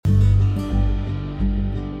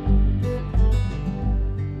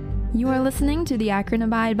listening to the Akron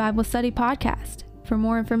Abide Bible Study Podcast. For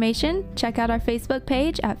more information, check out our Facebook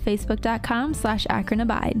page at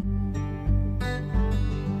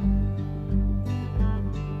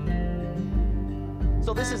facebook.com/AkronAbide.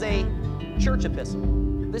 So this is a church epistle.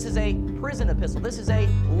 This is a prison epistle. This is a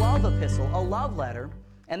love epistle, a love letter.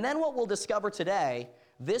 And then what we'll discover today,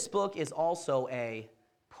 this book is also a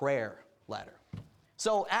prayer letter.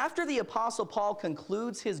 So after the Apostle Paul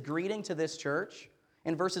concludes his greeting to this church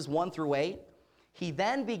in verses 1 through 8, he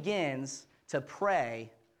then begins to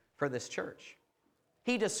pray for this church.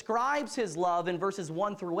 He describes his love in verses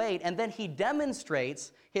 1 through 8, and then he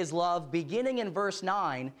demonstrates his love beginning in verse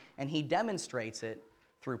 9, and he demonstrates it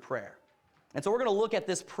through prayer. And so we're going to look at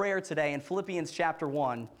this prayer today in Philippians chapter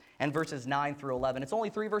 1 and verses 9 through 11. It's only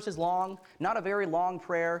 3 verses long, not a very long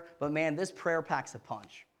prayer, but man, this prayer packs a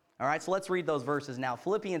punch. All right, so let's read those verses now.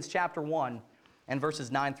 Philippians chapter 1 and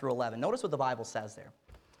verses 9 through 11. Notice what the Bible says there.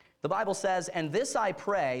 The Bible says, "And this I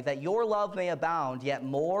pray, that your love may abound yet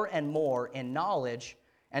more and more in knowledge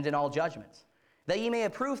and in all judgment, that ye may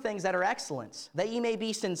approve things that are excellent, that ye may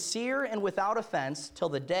be sincere and without offense till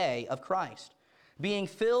the day of Christ, being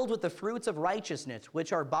filled with the fruits of righteousness,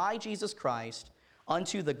 which are by Jesus Christ,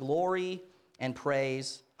 unto the glory and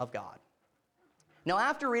praise of God." Now,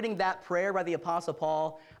 after reading that prayer by the Apostle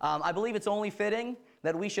Paul, I believe it's only fitting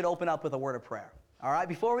that we should open up with a word of prayer. All right,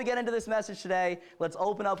 before we get into this message today, let's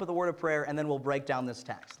open up with a word of prayer, and then we'll break down this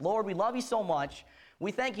text. Lord, we love you so much.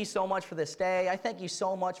 We thank you so much for this day. I thank you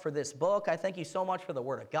so much for this book. I thank you so much for the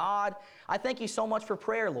Word of God. I thank you so much for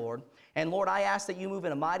prayer, Lord. And Lord, I ask that you move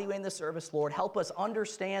in a mighty way in this service, Lord. Help us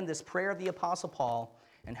understand this prayer of the Apostle Paul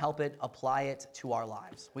and help it apply it to our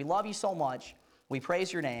lives. We love you so much. We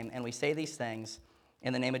praise your name, and we say these things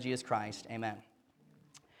in the name of Jesus Christ. Amen.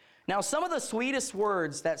 Now, some of the sweetest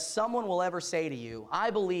words that someone will ever say to you,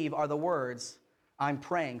 I believe, are the words, "I'm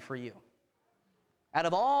praying for you." Out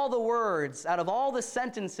of all the words, out of all the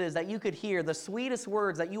sentences that you could hear, the sweetest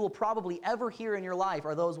words that you will probably ever hear in your life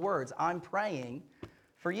are those words, "I'm praying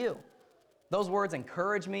for you." Those words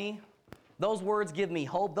encourage me. Those words give me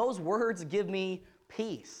hope. Those words give me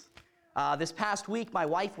peace. This past week, my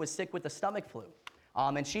wife was sick with the stomach flu.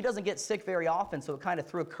 And she doesn't get sick very often, so it kind of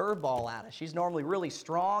threw a curveball at us. She's normally really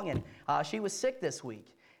strong, and she was sick this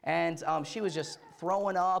week. And she was just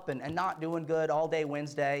throwing up and not doing good all day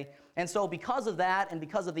Wednesday. And so because of that and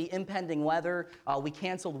because of the impending weather, we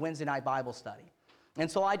canceled Wednesday night Bible study. And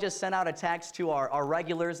so I just sent out a text to our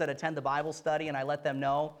regulars that attend the Bible study, and I let them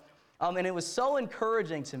know. And it was so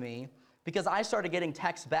encouraging to me because I started getting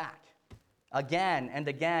texts back again and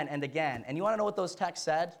again and again. And you want to know what those texts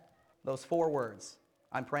said? Those 4 words.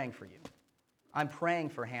 I'm praying for you. I'm praying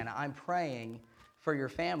for Hannah. I'm praying for your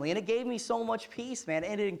family. And it gave me so much peace, man,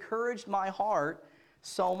 and it encouraged my heart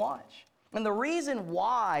so much. And the reason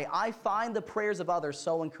why I find the prayers of others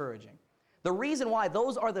so encouraging, the reason why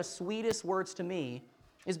those are the sweetest words to me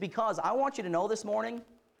is because I want you to know this morning,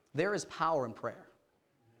 there is power in prayer.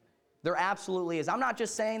 There absolutely is. I'm not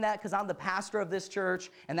just saying that because I'm the pastor of this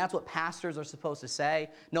church and that's what pastors are supposed to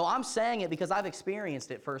say. No, I'm saying it because I've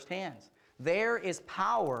experienced it firsthand. There is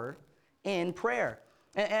power in prayer.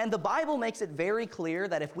 And the Bible makes it very clear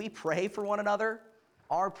that if we pray for one another,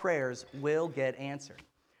 our prayers will get answered.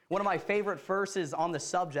 One of my favorite verses on the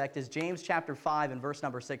subject is James chapter 5 and verse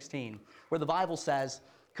number 16, where the Bible says,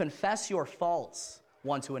 "Confess your faults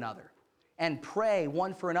one to another, and pray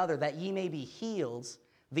one for another that ye may be healed.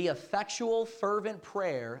 The effectual fervent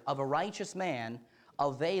prayer of a righteous man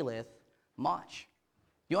availeth much."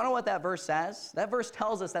 You want to know what that verse says? That verse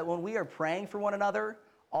tells us that when we are praying for one another,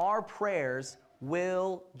 our prayers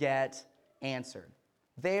will get answered.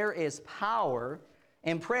 There is power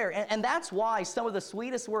in prayer. And that's why some of the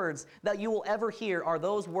sweetest words that you will ever hear are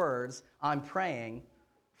those words, "I'm praying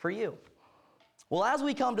for you." Well, as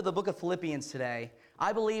we come to the book of Philippians today,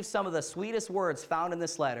 I believe some of the sweetest words found in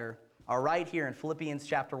this letter are right here in Philippians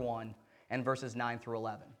chapter 1 and verses 9 through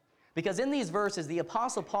 11. Because in these verses, the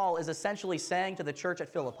Apostle Paul is essentially saying to the church at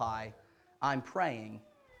Philippi, "I'm praying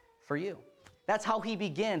for you." That's how he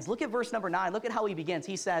begins. Look at verse number 9. Look at how he begins.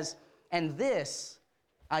 He says, "And this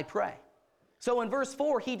I pray." So in verse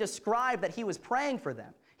 4, he described that he was praying for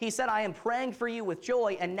them. He said, "I am praying for you with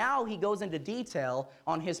joy," and now he goes into detail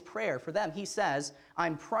on his prayer for them. He says,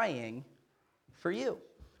 "I'm praying for you."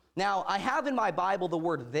 Now, I have in my Bible the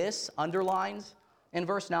word "this" underlined in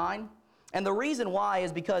verse 9. And the reason why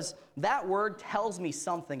is because that word tells me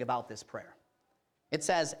something about this prayer. It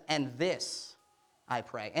says, "And this I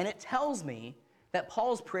pray." And it tells me that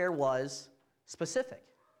Paul's prayer was specific.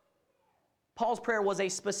 Paul's prayer was a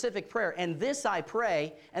specific prayer. "And this I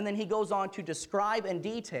pray," and then he goes on to describe in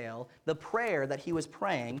detail the prayer that he was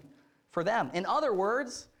praying for them. In other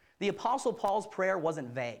words, the Apostle Paul's prayer wasn't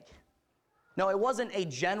vague. No, it wasn't a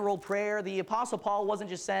general prayer. The Apostle Paul wasn't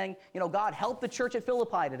just saying, God, help the church at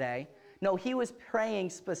Philippi today. No, he was praying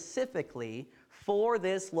specifically for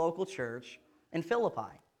this local church in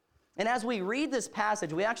Philippi. And as we read this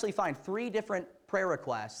passage, we actually find 3 different prayer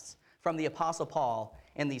requests from the Apostle Paul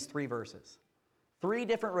in these 3 verses. 3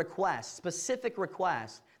 different requests, specific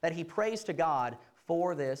requests that he prays to God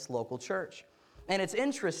for this local church. And it's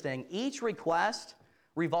interesting, each request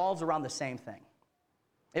revolves around the same thing.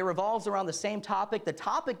 It revolves around the same topic, the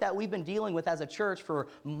topic that we've been dealing with as a church for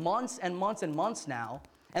months and months and months now.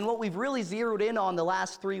 And what we've really zeroed in on the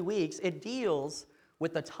last 3 weeks, it deals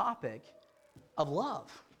with the topic of love.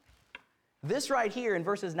 This right here in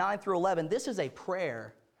verses 9 through 11, this is a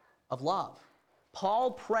prayer of love.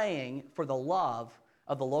 Paul praying for the love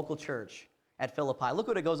of the local church at Philippi. Look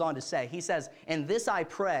what it goes on to say. He says, "And this I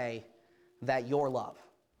pray, that your love."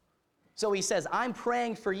 So he says, I'm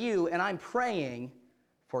praying for you, and I'm praying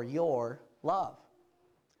for your love.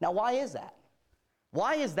 Now, why is that?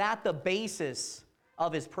 Why is that the basis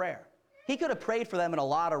of his prayer? He could have prayed for them in a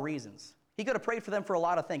lot of reasons. He could have prayed for them for a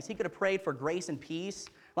lot of things. He could have prayed for grace and peace,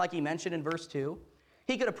 like he mentioned in verse 2.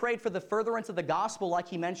 He could have prayed for the furtherance of the gospel, like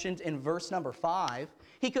he mentioned in verse number 5.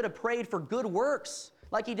 He could have prayed for good works,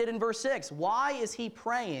 like he did in verse 6. Why is he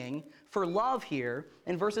praying for love here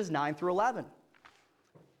in verses 9 through 11?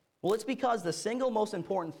 Well, it's because the single most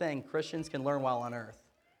important thing Christians can learn while on earth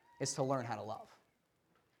is to learn how to love.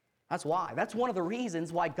 That's why. That's one of the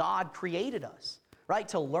reasons why God created us, right?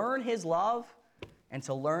 To learn his love and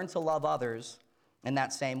to learn to love others in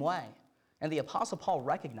that same way. And the Apostle Paul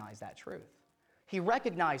recognized that truth. He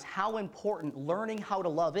recognized how important learning how to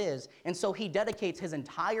love is, and so he dedicates his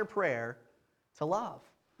entire prayer to love.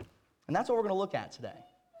 And that's what we're going to look at today.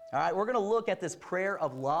 All right, we're going to look at this prayer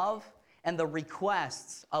of love and the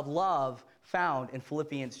requests of love found in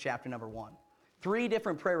Philippians chapter number 1. 3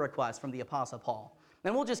 different prayer requests from the Apostle Paul.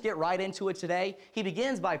 And we'll just get right into it today. He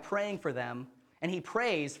begins by praying for them, and he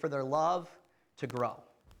prays for their love to grow.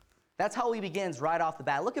 That's how he begins right off the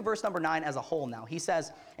bat. Look at verse number 9 as a whole now. He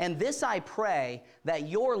says, "And this I pray, that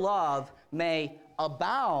your love may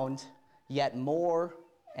abound yet more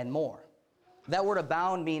and more." That word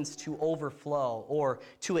abound means to overflow or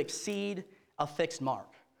to exceed a fixed mark.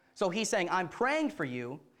 So he's saying, I'm praying for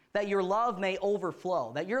you that your love may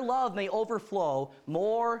overflow, that your love may overflow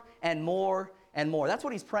more and more and more. That's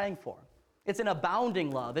what he's praying for. It's an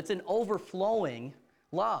abounding love. It's an overflowing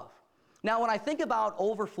love. Now, when I think about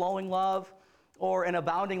overflowing love or an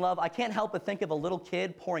abounding love, I can't help but think of a little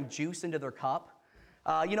kid pouring juice into their cup.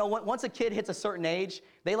 Once a kid hits a certain age,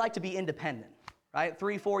 they like to be independent, right?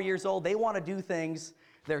 3, 4 years old, they want to do things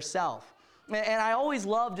themselves. And I always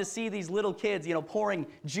love to see these little kids, pouring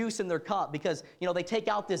juice in their cup because, they take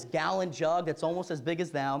out this gallon jug that's almost as big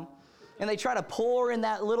as them, and they try to pour in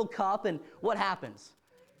that little cup, and what happens?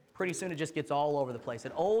 Pretty soon it just gets all over the place.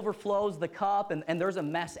 It overflows the cup, and there's a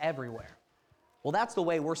mess everywhere. Well, that's the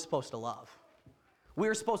way we're supposed to love.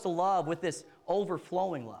 We're supposed to love with this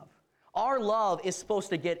overflowing love. Our love is supposed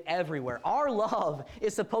to get everywhere. Our love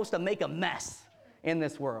is supposed to make a mess in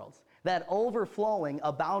this world. That overflowing,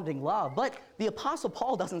 abounding love. But the Apostle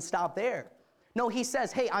Paul doesn't stop there. No, he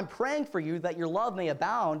says, hey, I'm praying for you that your love may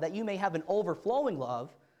abound, that you may have an overflowing love.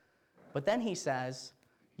 But then he says,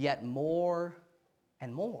 yet more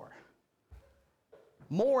and more.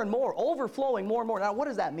 More and more, overflowing more and more. Now, what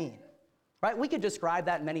does that mean? Right? We could describe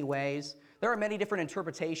that in many ways. There are many different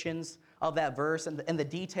interpretations of that verse and the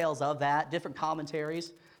details of that, different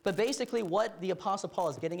commentaries. But basically what the Apostle Paul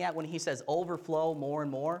is getting at when he says overflow more and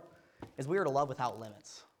more is we are to love without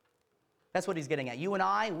limits. That's what he's getting at. You and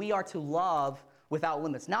I, we are to love without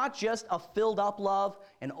limits. Not just a filled up love,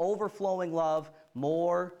 an overflowing love,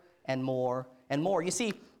 more and more and more. You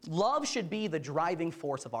see, love should be the driving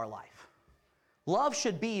force of our life. Love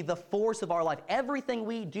should be the force of our life. Everything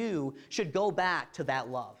we do should go back to that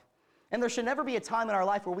love. And there should never be a time in our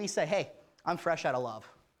life where we say, hey, I'm fresh out of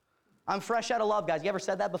love. I'm fresh out of love, guys. You ever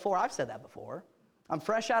said that before? I've said that before. I'm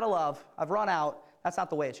fresh out of love. I've run out. That's not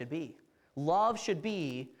the way it should be. Love should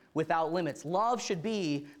be without limits. Love should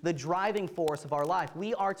be the driving force of our life.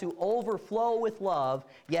 We are to overflow with love,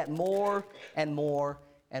 yet more and more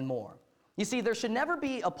and more. You see, there should never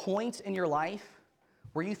be a point in your life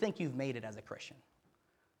where you think you've made it as a Christian.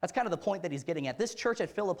 That's kind of the point that he's getting at. This church at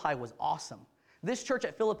Philippi was awesome. This church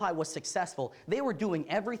at Philippi was successful. They were doing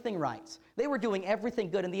everything right. They were doing everything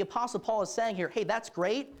good. And the Apostle Paul is saying here, hey, that's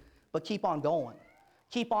great, but keep on going.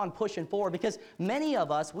 Keep on pushing forward, because many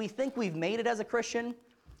of us, we think we've made it as a Christian,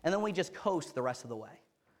 and then we just coast the rest of the way.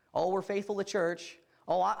 Oh, we're faithful to church.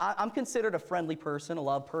 Oh, I'm considered a friendly person, a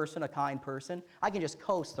loved person, a kind person. I can just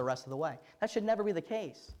coast the rest of the way. That should never be the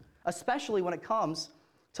case, especially when it comes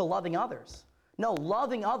to loving others. No,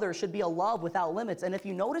 loving others should be a love without limits. And if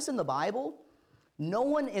you notice in the Bible, no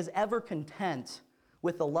one is ever content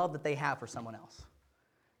with the love that they have for someone else.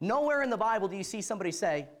 Nowhere in the Bible do you see somebody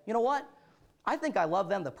say, you know what? I think I love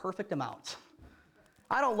them the perfect amount.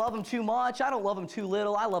 I don't love them too much. I don't love them too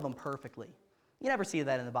little. I love them perfectly. You never see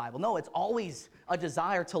that in the Bible. No, it's always a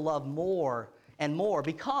desire to love more and more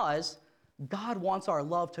because God wants our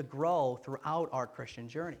love to grow throughout our Christian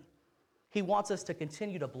journey. He wants us to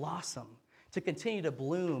continue to blossom, to continue to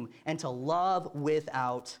bloom, and to love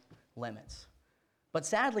without limits. But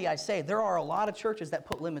sadly, I say, there are a lot of churches that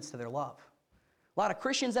put limits to their love. A lot of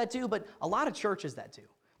Christians that do, but a lot of churches that do.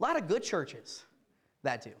 A lot of good churches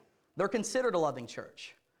that do. They're considered a loving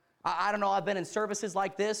church. I don't know, I've been in services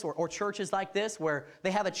like this or churches like this where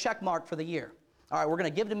they have a check mark for the year. All right, we're going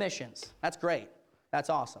to give to missions. That's great. That's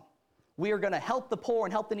awesome. We are going to help the poor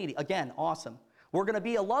and help the needy. Again, awesome. We're going to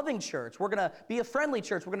be a loving church. We're going to be a friendly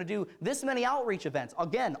church. We're going to do this many outreach events.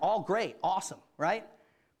 Again, all great, awesome, right?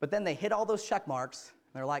 But then they hit all those check marks,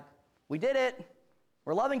 and they're like, we did it.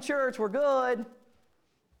 We're a loving church. We're good.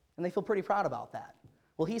 And they feel pretty proud about that.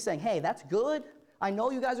 Well, he's saying, hey, that's good. I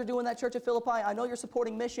know you guys are doing that, Church of Philippi. I know you're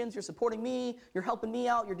supporting missions. You're supporting me. You're helping me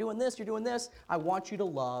out. You're doing this. You're doing this. I want you to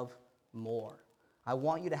love more. I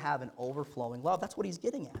want you to have an overflowing love. That's what he's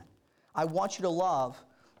getting at. I want you to love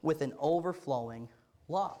with an overflowing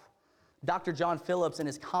love. Dr. John Phillips, in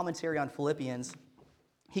his commentary on Philippians,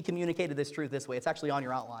 he communicated this truth this way. It's actually on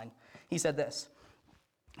your outline. He said this.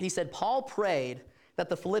 He said, Paul prayed that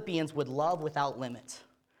the Philippians would love without limit.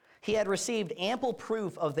 He had received ample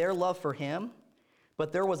proof of their love for him,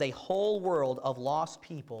 but there was a whole world of lost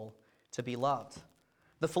people to be loved.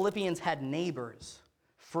 The Philippians had neighbors,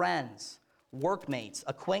 friends, workmates,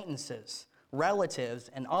 acquaintances, relatives,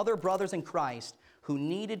 and other brothers in Christ who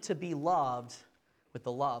needed to be loved with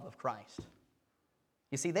the love of Christ.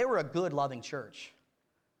 You see, they were a good, loving church.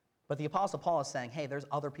 But the Apostle Paul is saying, hey, there's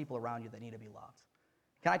other people around you that need to be loved.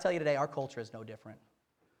 Can I tell you today, our culture is no different.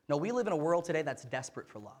 No, we live in a world today that's desperate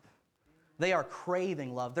for love. They are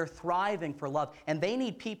craving love. They're thriving for love. And they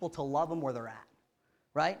need people to love them where they're at,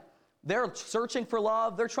 right? They're searching for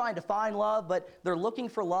love. They're trying to find love, but they're looking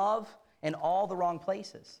for love in all the wrong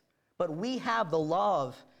places. But we have the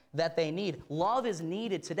love that they need. Love is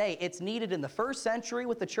needed today. It's needed in the first century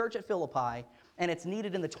with the church at Philippi, and it's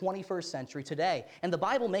needed in the 21st century today. And the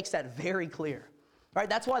Bible makes that very clear, right?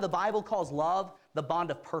 That's why the Bible calls love the bond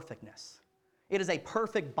of perfectness. It is a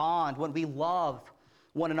perfect bond when we love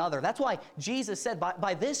one another. That's why Jesus said,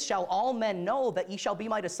 by this shall all men know that ye shall be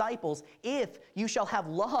my disciples, if you shall have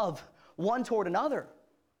love one toward another.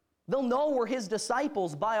 They'll know we're his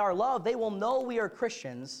disciples by our love. They will know we are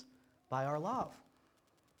Christians by our love.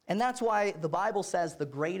 And that's why the Bible says the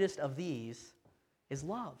greatest of these is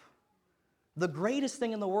love. The greatest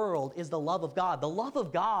thing in the world is the love of God. The love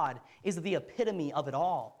of God is the epitome of it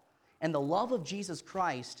all. And the love of Jesus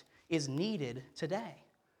Christ is needed today.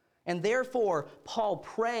 And therefore, Paul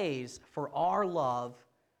prays for our love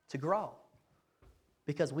to grow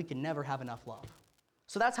because we can never have enough love.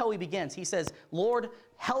 So that's how he begins. He says, Lord,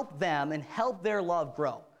 help them and help their love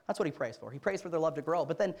grow. That's what he prays for. He prays for their love to grow.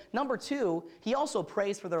 But then number two, he also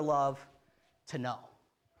prays for their love to know.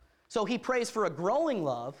 So he prays for a growing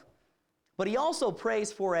love, but he also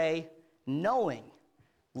prays for a knowing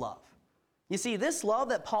love. You see, this love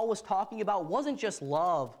that Paul was talking about wasn't just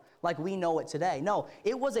love like we know it today. No,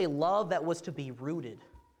 it was a love that was to be rooted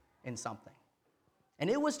in something. And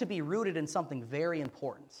it was to be rooted in something very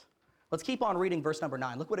important. Let's keep on reading verse number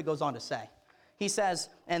 9. Look what it goes on to say. He says,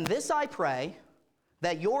 and this I pray,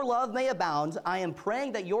 that your love may abound. I am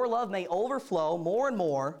praying that your love may overflow more and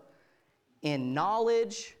more in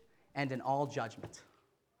knowledge and in all judgment.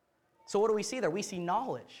 So what do we see there? We see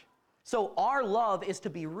knowledge. So our love is to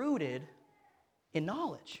be rooted in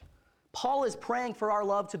knowledge. Paul is praying for our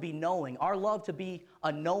love to be knowing, our love to be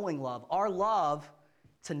a knowing love, our love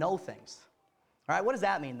to know things. All right, what does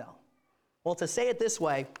that mean though? Well, to say it this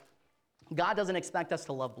way, God doesn't expect us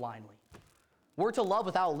to love blindly. We're to love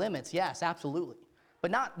without limits, yes, absolutely.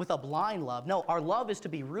 But not with a blind love. No, our love is to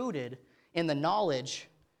be rooted in the knowledge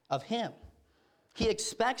of him. He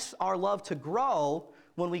expects our love to grow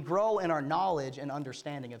when we grow in our knowledge and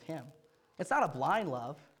understanding of him. It's not a blind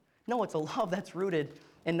love. No, it's a love that's rooted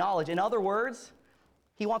in knowledge. In other words,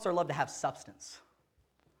 he wants our love to have substance.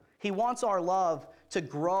 He wants our love to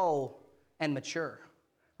grow and mature,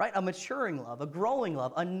 right? A maturing love, a growing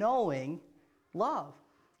love, a knowing love.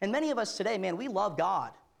 And many of us today, man, we love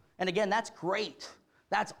God. And again, that's great.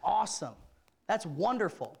 That's awesome. That's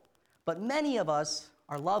wonderful. But many of us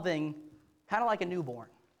are loving kind of like a newborn,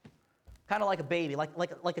 kind of like a baby,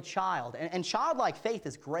 like a child. And childlike faith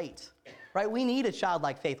is great, right? We need a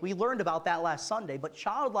childlike faith. We learned about that last Sunday, but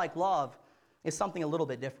childlike love is something a little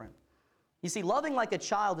bit different. You see, loving like a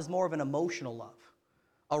child is more of an emotional love,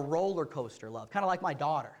 a roller coaster love, kind of like my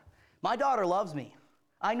daughter. My daughter loves me.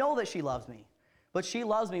 I know that she loves me, but she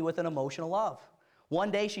loves me with an emotional love. One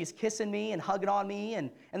day she's kissing me and hugging on me, and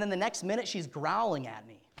then the next minute she's growling at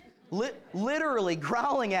me. Literally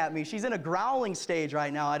growling at me. She's in a growling stage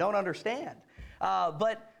right now. I don't understand.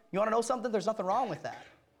 But you want to know something? There's nothing wrong with that.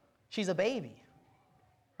 She's a baby,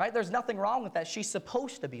 right? There's nothing wrong with that. She's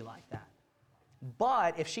supposed to be like that.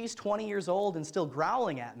 But if she's 20 years old and still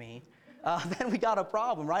growling at me, then we got a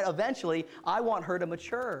problem, right? Eventually, I want her to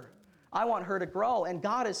mature. I want her to grow. And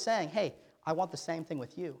God is saying, hey, I want the same thing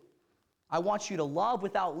with you. I want you to love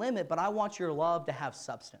without limit, but I want your love to have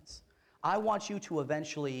substance. I want you to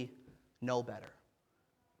eventually know better,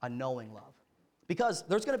 a knowing love. Because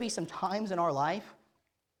there's going to be some times in our life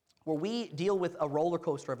where we deal with a roller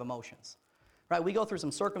coaster of emotions, right? We go through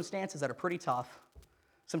some circumstances that are pretty tough,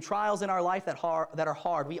 some trials in our life that are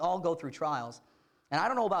hard. We all go through trials. And I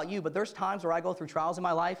don't know about you, but there's times where I go through trials in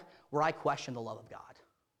my life where I question the love of God,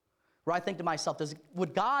 where I think to myself,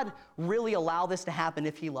 would God really allow this to happen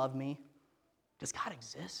if he loved me? Does God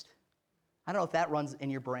exist? I don't know if that runs in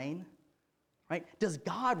your brain, right? Does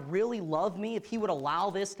God really love me if he would allow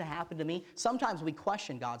this to happen to me? Sometimes we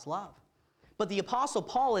question God's love. But the Apostle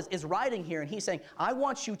Paul is writing here, and he's saying, I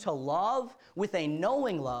want you to love with a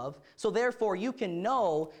knowing love, so therefore you can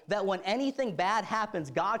know that when anything bad happens,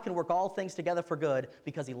 God can work all things together for good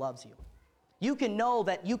because he loves you. You can know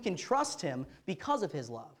that you can trust him because of his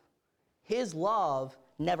love. His love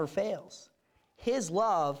never fails. His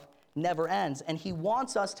love never ends, and he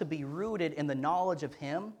wants us to be rooted in the knowledge of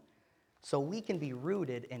him so we can be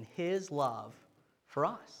rooted in his love for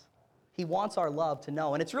us. He wants our love to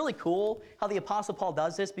know. And it's really cool how the Apostle Paul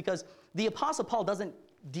does this, because the Apostle Paul doesn't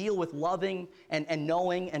deal with loving and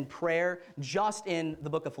knowing and prayer just in the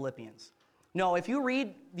book of Philippians. No, if you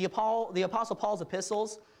read the Apostle Paul's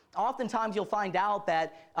epistles, oftentimes you'll find out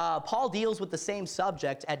that Paul deals with the same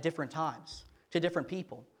subject at different times to different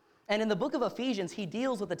people. And in the book of Ephesians, he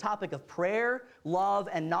deals with the topic of prayer, love,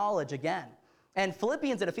 and knowledge again. And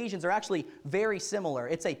Philippians and Ephesians are actually very similar.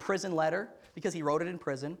 It's a prison letter because he wrote it in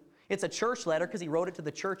prison. It's a church letter because he wrote it to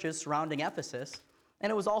the churches surrounding Ephesus. And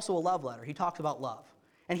it was also a love letter. He talks about love.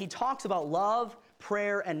 And he talks about love,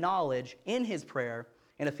 prayer, and knowledge in his prayer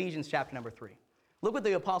in Ephesians chapter number 3. Look what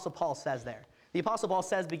the Apostle Paul says there. The Apostle Paul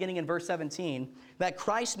says, beginning in verse 17, that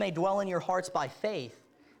Christ may dwell in your hearts by faith,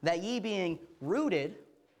 that ye being rooted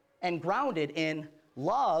and grounded in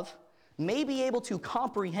love may be able to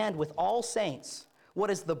comprehend with all saints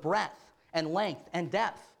what is the breadth and length and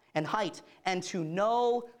depth and height, and to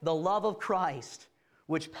know the love of Christ,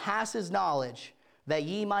 which passes knowledge, that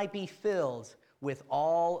ye might be filled with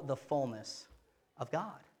all the fullness of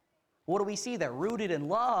God. What do we see there? Rooted in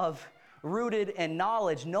love, rooted in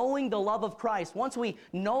knowledge, knowing the love of Christ. Once we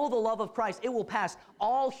know the love of Christ, it will pass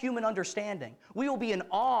all human understanding. We will be in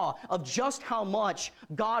awe of just how much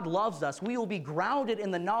God loves us. We will be grounded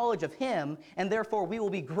in the knowledge of him, and therefore we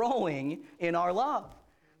will be growing in our love.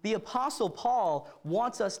 The Apostle Paul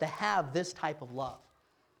wants us to have this type of love.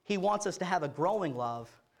 He wants us to have a growing love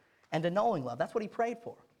and a knowing love. That's what he prayed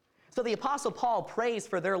for. So the Apostle Paul prays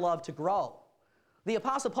for their love to grow. The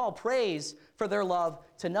Apostle Paul prays for their love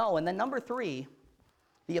to know. And then number 3,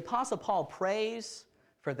 the Apostle Paul prays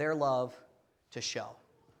for their love to show.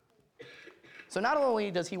 So not only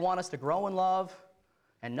does he want us to grow in love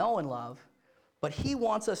and know in love, but he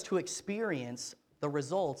wants us to experience the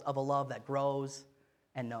results of a love that grows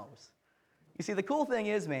and knows. You see, the cool thing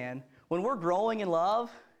is, man, when we're growing in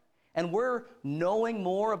love and we're knowing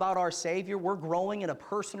more about our Savior, we're growing in a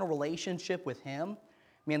personal relationship with him,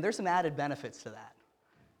 man, there's some added benefits to that,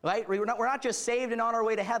 right? We're not just saved and on our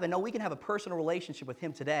way to heaven. No, we can have a personal relationship with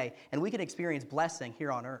him today, and we can experience blessing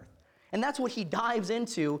here on earth. And that's what he dives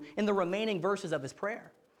into in the remaining verses of his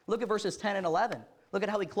prayer. Look at verses 10 and 11. Look at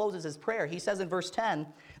how he closes his prayer. He says in verse 10,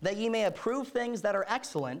 that ye may approve things that are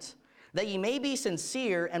excellent, that ye may be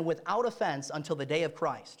sincere and without offense until the day of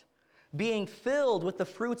Christ, being filled with the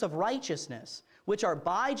fruits of righteousness, which are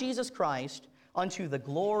by Jesus Christ, unto the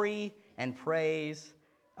glory and praise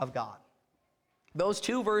of God. Those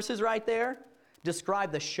 2 verses right there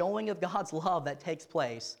describe the showing of God's love that takes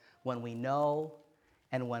place when we know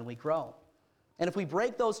and when we grow. And if we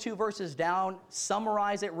break those 2 verses down,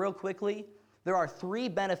 summarize it real quickly, there are 3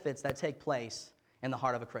 benefits that take place in the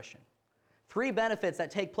heart of a Christian. 3 benefits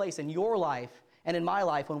that take place in your life and in my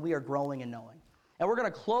life when we are growing and knowing. And we're going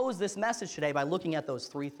to close this message today by looking at those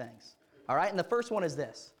three things. All right? And the first one is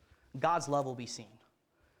this: God's love will be seen.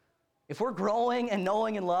 If we're growing and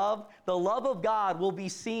knowing in love, the love of God will be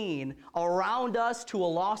seen around us to a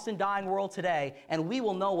lost and dying world today, and we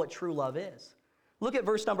will know what true love is. Look at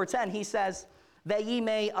verse number 10. He says, that ye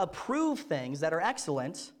may approve things that are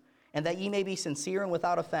excellent, and that ye may be sincere and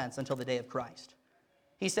without offense until the day of Christ.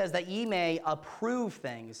 He says that ye may approve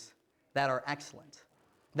things that are excellent.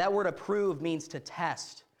 That word approve means to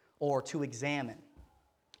test or to examine.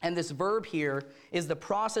 And this verb here is the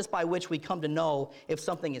process by which we come to know if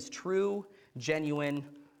something is true, genuine,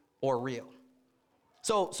 or real.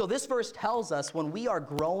 So this verse tells us when we are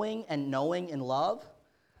growing and knowing in love,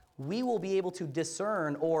 we will be able to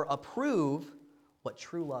discern or approve what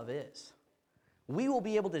true love is. We will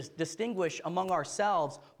be able to distinguish among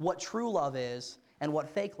ourselves what true love is and what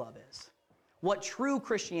fake love is. What true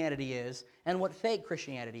Christianity is and what fake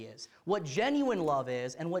Christianity is. What genuine love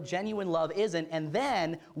is and what genuine love isn't. And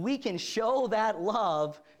then we can show that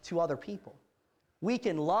love to other people. We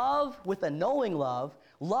can love with a knowing love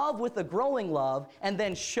with a growing love, and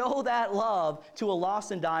then show that love to a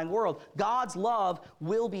lost and dying world. God's love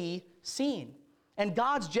will be seen. And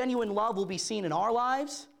God's genuine love will be seen in our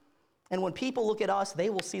lives. And when people look at us,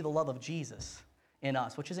 they will see the love of Jesus in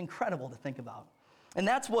us, which is incredible to think about. And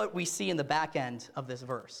that's what we see in the back end of this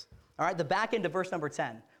verse. All right, the back end of verse number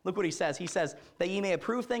 10. Look what he says. He says, that ye may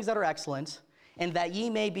approve things that are excellent, and that ye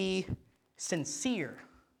may be sincere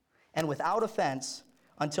and without offense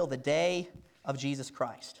until the day of Jesus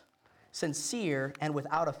Christ. Sincere and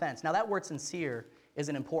without offense. Now that word sincere is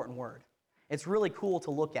an important word. It's really cool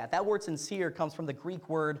to look at. That word sincere comes from the Greek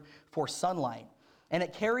word for sunlight. And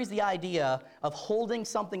it carries the idea of holding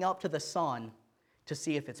something up to the sun to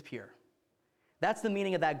see if it's pure. That's the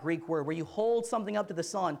meaning of that Greek word, where you hold something up to the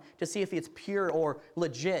sun to see if it's pure or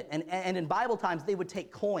legit. And in Bible times, they would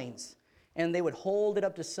take coins and they would hold it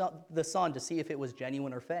up to the sun to see if it was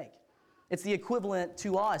genuine or fake. It's the equivalent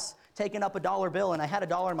to us taking up a dollar bill, and I had a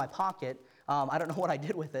dollar in my pocket. I don't know what I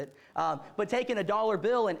did with it. But taking a dollar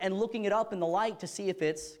bill and looking it up in the light to see if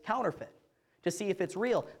it's counterfeit, to see if it's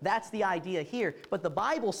real. That's the idea here. But the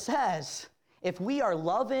Bible says if we are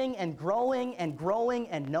loving and growing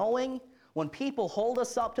and knowing, when people hold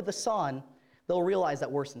us up to the sun, they'll realize that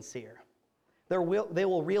we're sincere. They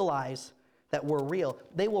will realize that we're real.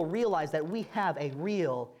 They will realize that we have a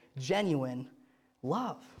real, genuine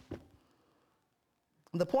love.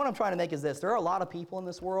 And the point I'm trying to make is this: there are a lot of people in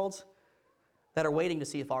this world that are waiting to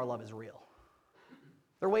see if our love is real.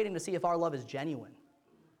 They're waiting to see if our love is genuine,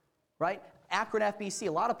 right? Akron FBC,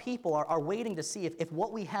 a lot of people are waiting to see if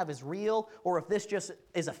what we have is real or if this just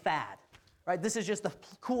is a fad. Right? This is just a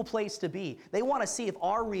cool place to be. They want to see if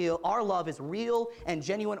our love is real and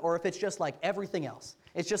genuine, or if it's just like everything else.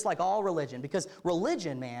 It's just like all religion. Because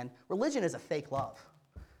religion is a fake love.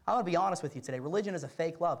 I'm going to be honest with you today. Religion is a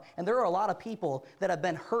fake love. And there are a lot of people that have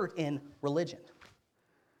been hurt in religion.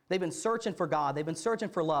 They've been searching for God. They've been searching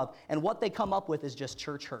for love. And what they come up with is just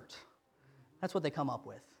church hurt. That's what they come up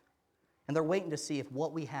with. And they're waiting to see if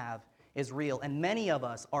what we have is real. And many of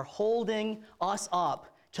us are holding us up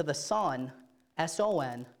to the Son,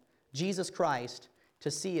 S-O-N, Jesus Christ, to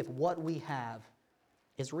see if what we have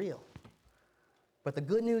is real. But the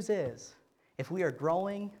good news is, if we are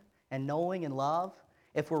growing and knowing in love,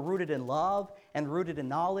 if we're rooted in love and rooted in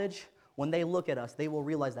knowledge, when they look at us, they will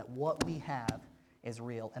realize that what we have is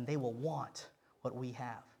real, and they will want what we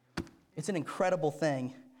have. It's an incredible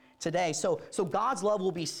thing today. So God's love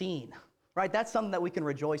will be seen, right? That's something that we can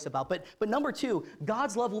rejoice about. But number two,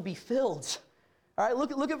 God's love will be filled. All right,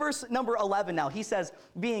 look at verse number 11 now. He says,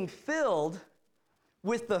 being filled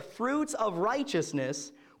with the fruits of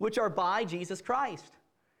righteousness, which are by Jesus Christ.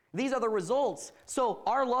 These are the results. So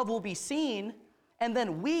our love will be seen, and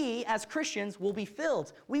then we, as Christians, will be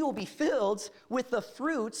filled. We will be filled with the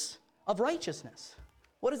fruits of righteousness.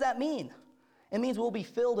 What does that mean? It means we'll be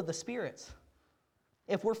filled with the Spirit.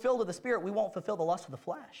 If we're filled with the Spirit, we won't fulfill the lust of the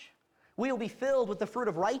flesh. We will be filled with the fruit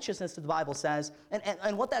of righteousness, the Bible says.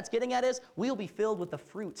 And what that's getting at is we'll be filled with the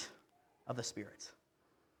fruit of the Spirit.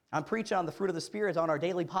 I'm preaching on the fruit of the Spirit on our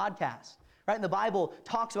daily podcast. Right? And the Bible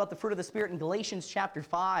talks about the fruit of the Spirit in Galatians chapter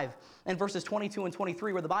 5 and verses 22 and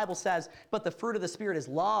 23, where the Bible says, but the fruit of the Spirit is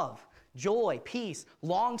love, joy, peace,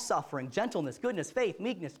 long-suffering, gentleness, goodness, faith,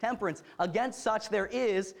 meekness, temperance. Against such there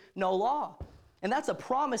is no law. And that's a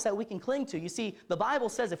promise that we can cling to. You see, the Bible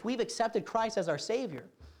says if we've accepted Christ as our Savior,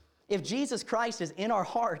 if Jesus Christ is in our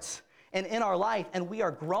hearts and in our life, and we are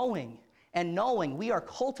growing and knowing, we are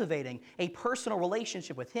cultivating a personal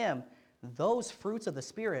relationship with Him, those fruits of the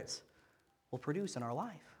Spirit will produce in our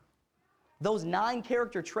life. Those 9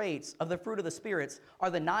 character traits of the fruit of the spirits are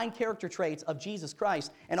the 9 character traits of Jesus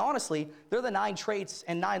Christ. And honestly, they're the 9 traits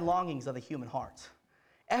and 9 longings of the human heart.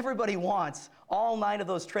 Everybody wants all 9 of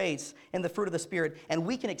those traits in the fruit of the Spirit, and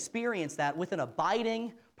we can experience that with an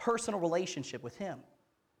abiding personal relationship with Him.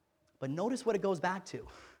 But notice what it goes back to.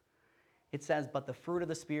 It says, but the fruit of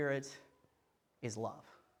the Spirit is love.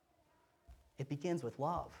 It begins with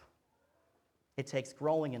love. It takes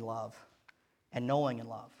growing in love and knowing in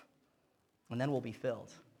love. And then we'll be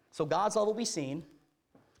filled. So God's love will be seen.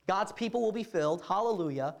 God's people will be filled.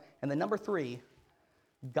 Hallelujah. And then number 3,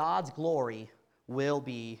 God's glory will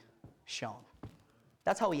be shown.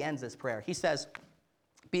 That's how he ends this prayer. He says,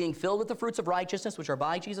 being filled with the fruits of righteousness, which are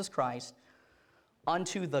by Jesus Christ,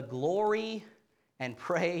 unto the glory and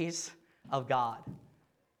praise of God.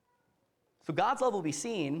 So God's love will be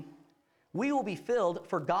seen. We will be filled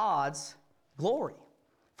for God's glory,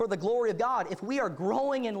 for the glory of God. If we are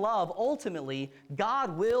growing in love, ultimately,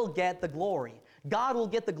 God will get the glory. God will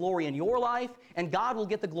get the glory in your life, and God will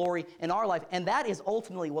get the glory in our life. And that is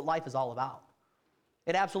ultimately what life is all about.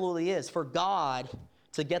 It absolutely is, for God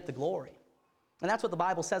to get the glory. And that's what the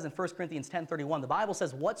Bible says in 1 Corinthians 10:31. The Bible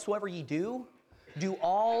says, whatsoever ye do, do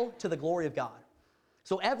all to the glory of God.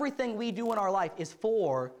 So everything we do in our life is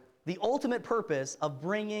for the ultimate purpose of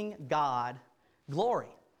bringing God glory.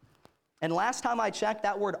 And last time I checked,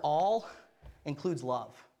 that word all includes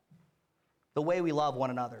love. The way we love one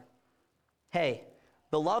another. Hey,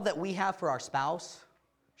 the love that we have for our spouse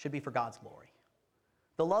should be for God's glory.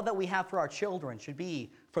 The love that we have for our children should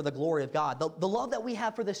be for the glory of God. The love that we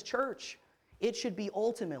have for this church, it should be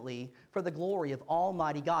ultimately for the glory of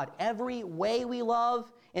Almighty God. Every way we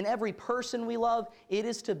love and every person we love, it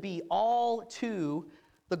is to be all to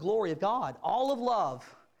the glory of God. All of love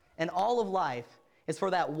and all of life is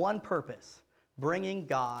for that one purpose, bringing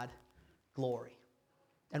God glory.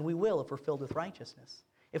 And we will if we're filled with righteousness,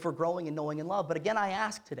 if we're growing and knowing in love. But again, I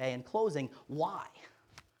ask today in closing, why?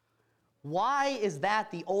 Why is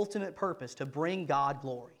that the ultimate purpose, to bring God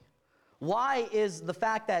glory? Why is the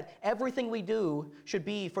fact that everything we do should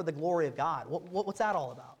be for the glory of God? What's that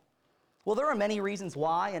all about? Well, there are many reasons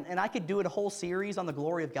why, and I could do a whole series on the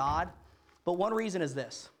glory of God, but one reason is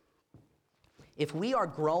this. If we are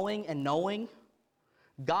growing and knowing,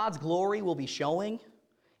 God's glory will be showing,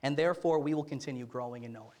 and therefore we will continue growing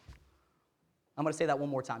and knowing. I'm going to say that one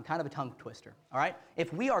more time, kind of a tongue twister, all right?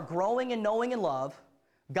 If we are growing and knowing in love,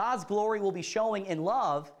 God's glory will be showing in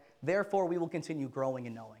love, therefore we will continue growing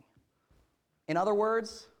and knowing. In other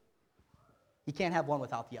words, you can't have one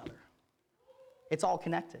without the other. It's all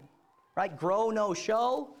connected, right? Grow, know,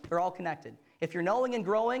 show, they're all connected. If you're knowing and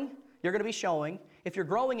growing, you're going to be showing. If you're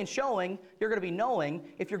growing and showing, you're going to be knowing.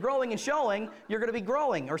 If you're growing and showing, you're going to be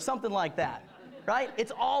growing, or something like that, right?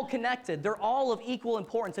 It's all connected. They're all of equal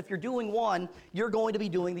importance. If you're doing one, you're going to be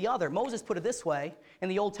doing the other. Moses put it this way in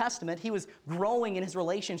the Old Testament. He was growing in his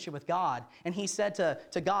relationship with God, and he said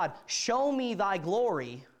to God, show me thy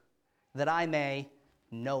glory that I may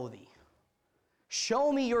know thee.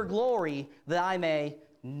 Show me your glory that I may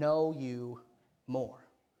know you more.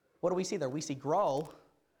 What do we see there? We see grow,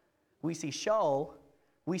 we see show,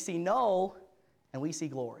 we see know, and we see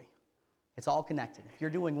glory. It's all connected. If you're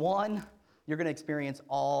doing one, you're going to experience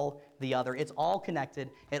all the other. It's all connected.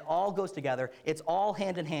 It all goes together. It's all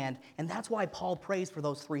hand in hand. And that's why Paul prays for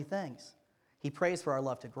those 3 things. He prays for our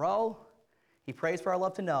love to grow, he prays for our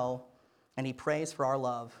love to know, and he prays for our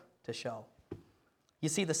love to show. You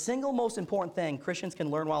see, the single most important thing Christians can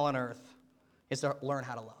learn while on earth is to learn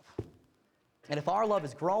how to love. And if our love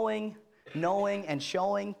is growing, knowing, and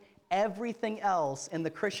showing, everything else in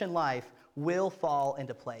the Christian life will fall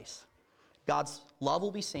into place. God's love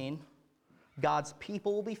will be seen, God's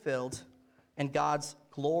people will be filled, and God's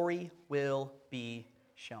glory will be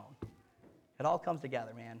shown. It all comes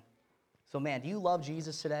together, man. So, man, do you love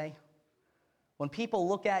Jesus today? When people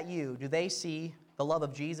look at you, do they see the love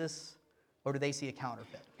of Jesus, or do they see a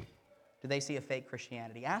counterfeit? Do they see a fake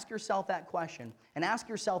Christianity? Ask yourself that question, and ask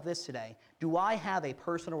yourself this today. Do I have a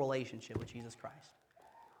personal relationship with Jesus Christ?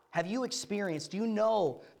 Have you experienced, do you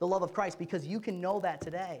know the love of Christ? Because you can know that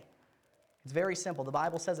today. It's very simple. The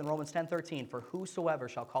Bible says in Romans 10:13, for whosoever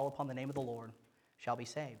shall call upon the name of the Lord shall be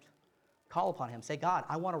saved. Call upon him. Say, God,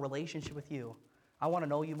 I want a relationship with you. I want to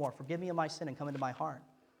know you more. Forgive me of my sin and come into my heart.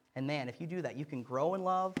 And man, if you do that, you can grow in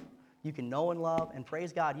love, you can know in love, and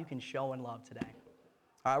praise God, you can show in love today.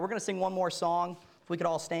 All right, we're going to sing one more song. If we could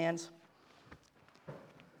all stand.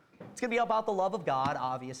 It's going to be about the love of God,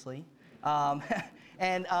 obviously. And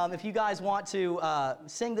if you guys want to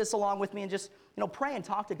sing this along with me and just pray and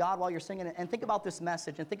talk to God while you're singing, and think about this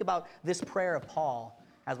message and think about this prayer of Paul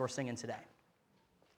as we're singing today.